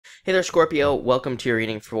Hey there, Scorpio. Welcome to your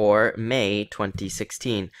reading for May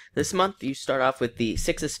 2016. This month, you start off with the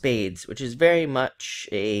Six of Spades, which is very much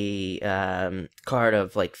a card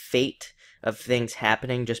of like fate, of things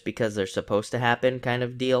happening just because they're supposed to happen kind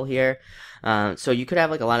of deal here. So you could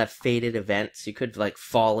have like a lot of fated events. You could like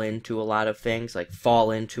fall into a lot of things, like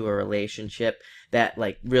fall into a relationship that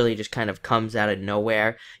like really just kind of comes out of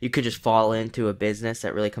nowhere. You could just fall into a business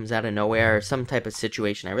that really comes out of nowhere, or some type of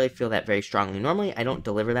situation. I really feel that very strongly. Normally, I don't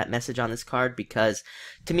deliver that message on this card because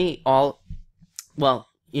to me, well,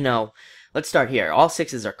 let's start here. All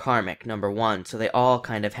sixes are karmic, number one, so they all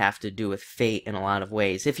kind of have to do with fate in a lot of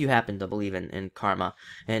ways, if you happen to believe in karma,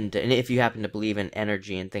 and if you happen to believe in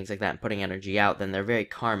energy and things like that, and putting energy out, then they're very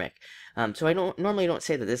karmic. So I normally don't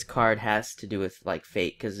say that this card has to do with like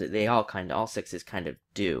fate, because they all sixes kind of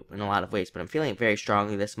do in a lot of ways, but I'm feeling it very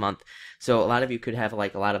strongly this month. So a lot of you could have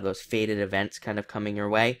like a lot of those fated events kind of coming your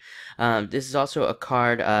way. This is also a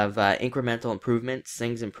card of incremental improvements,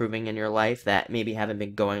 things improving in your life that maybe haven't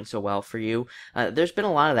been going so well for you. There's been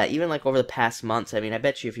a lot of that, even like over the past months. I mean, I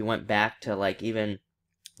bet you if you went back to like even,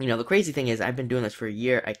 the crazy thing is I've been doing this for a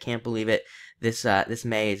year. I can't believe it. This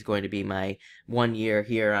May is going to be my 1 year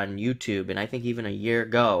here on YouTube, and I think even a year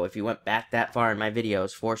ago, if you went back that far in my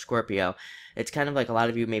videos for Scorpio, it's kind of like a lot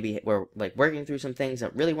of you maybe were like working through some things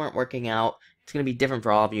that really weren't working out. It's going to be different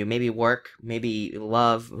for all of you. Maybe work, maybe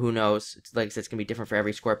love, who knows. It's like I said, it's going to be different for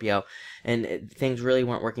every Scorpio, and things really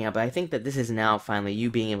weren't working out. But I think that this is now finally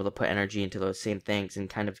you being able to put energy into those same things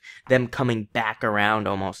and kind of them coming back around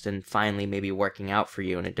almost and finally maybe working out for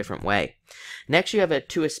you in a different way. Next, you have a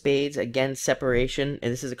Two of Spades, again, separation,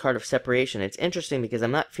 and this is a card of separation. It's interesting because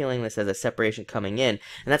I'm not feeling this as a separation coming in,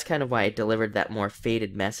 and that's kind of why I delivered that more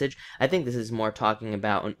faded message. I think this is more talking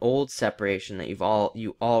about an old separation that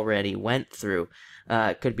you already went through.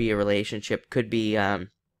 Could be a relationship, could be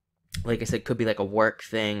like I said, could be like a work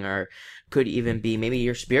thing, or could even be maybe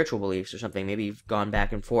your spiritual beliefs or something. Maybe you've gone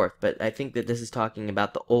back and forth. But I think that this is talking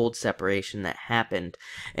about the old separation that happened.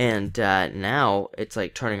 And now it's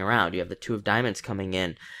like turning around. You have the Two of Diamonds coming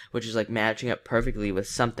in, which is like matching up perfectly with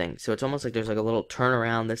something. So it's almost like there's like a little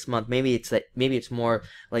turnaround this month. Maybe it's more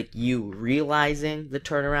like you realizing the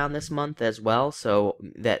turnaround this month as well. So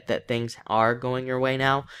that things are going your way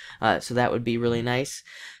now. So that would be really nice.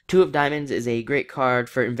 Two of Diamonds is a great card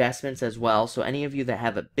for investments as well. So any of you that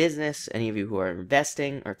have a business, any of you who are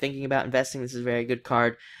investing or thinking about investing, this is a very good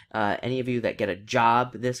card. Any of you that get a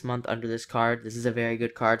job this month under this card, this is a very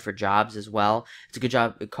good card for jobs as well. It's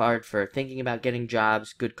a card for thinking about getting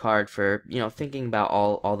jobs, good card for, thinking about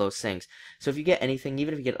all those things. So if you get anything,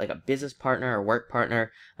 even if you get like a business partner or work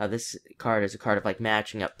partner, this card is a card of like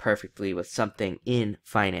matching up perfectly with something in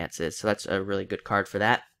finances. So that's a really good card for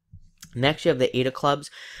that. Next, you have the Eight of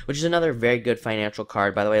Clubs, which is another very good financial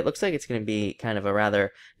card. By the way, it looks like it's going to be kind of a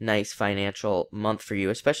rather nice financial month for you,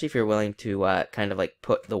 especially if you're willing to kind of like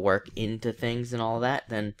put the work into things and all that.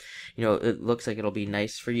 Then, it looks like it'll be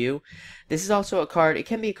nice for you. This is also a card. It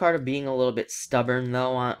can be a card of being a little bit stubborn,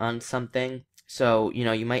 though, on something. So,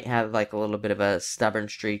 you might have like a little bit of a stubborn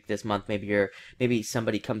streak this month. Maybe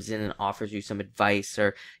somebody comes in and offers you some advice,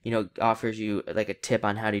 or, offers you like a tip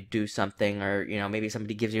on how to do something, or, maybe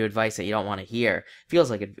somebody gives you advice that you don't want to hear.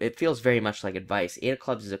 It feels very much like advice. Eight of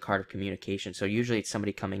Clubs is a card of communication. So usually it's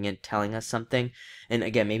somebody coming in telling us something. And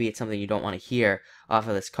again, maybe it's something you don't want to hear off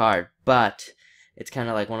of this card, but it's kind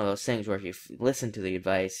of like one of those things where if you listen to the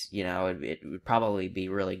advice, it would probably be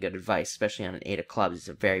really good advice, especially on an Eight of Clubs. It's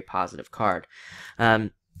a very positive card.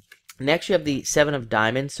 Next, you have the Seven of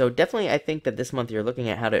Diamonds. So definitely, I think that this month you're looking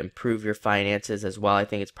at how to improve your finances as well. I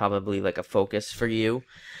think it's probably like a focus for you.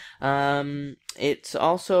 It's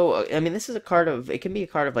also, this is it can be a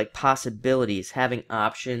card of like possibilities, having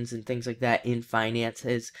options and things like that in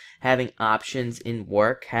finances, having options in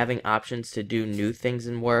work, having options to do new things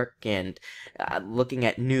in work, and looking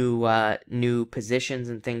at new positions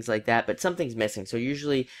and things like that. But something's missing. So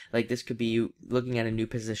usually, like this could be you looking at a new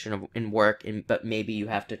position in work, but maybe you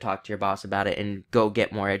have to talk to your boss about it and go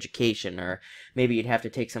get more education, or maybe you'd have to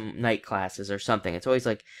take some night classes or something. It's always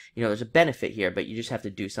like, there's a benefit here, but you just have to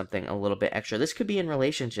do something a little bit extra. This could be in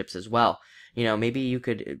relationships as well. Maybe you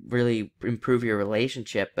could really improve your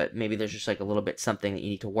relationship, but maybe there's just like a little bit something that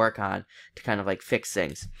you need to work on to kind of like fix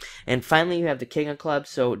things. And finally, you have the King of Clubs.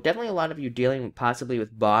 So definitely a lot of you dealing possibly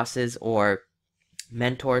with bosses or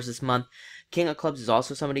mentors this month. King of Clubs is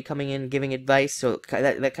also somebody coming in giving advice. So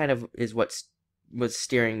that kind of is what was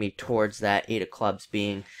steering me towards that Eight of Clubs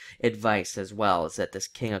being advice as well, is that this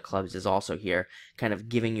King of Clubs is also here kind of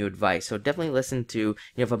giving you advice. So definitely listen to,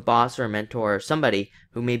 if a boss or a mentor or somebody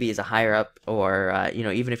who maybe is a higher up, or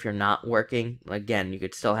even if you're not working, again, you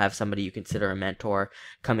could still have somebody you consider a mentor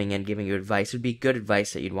coming in giving you advice. It would be good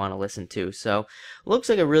advice that you'd want to listen to. So looks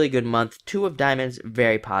like a really good month. Two of Diamonds,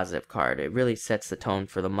 very positive card. It really sets the tone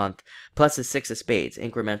for the month. Plus the Six of Spades,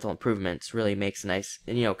 incremental improvements, really makes nice,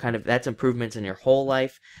 kind of, that's improvements in your whole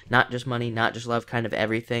life, not just money, not just love, kind of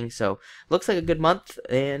everything. So looks like a good month,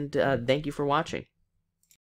 and thank you for watching.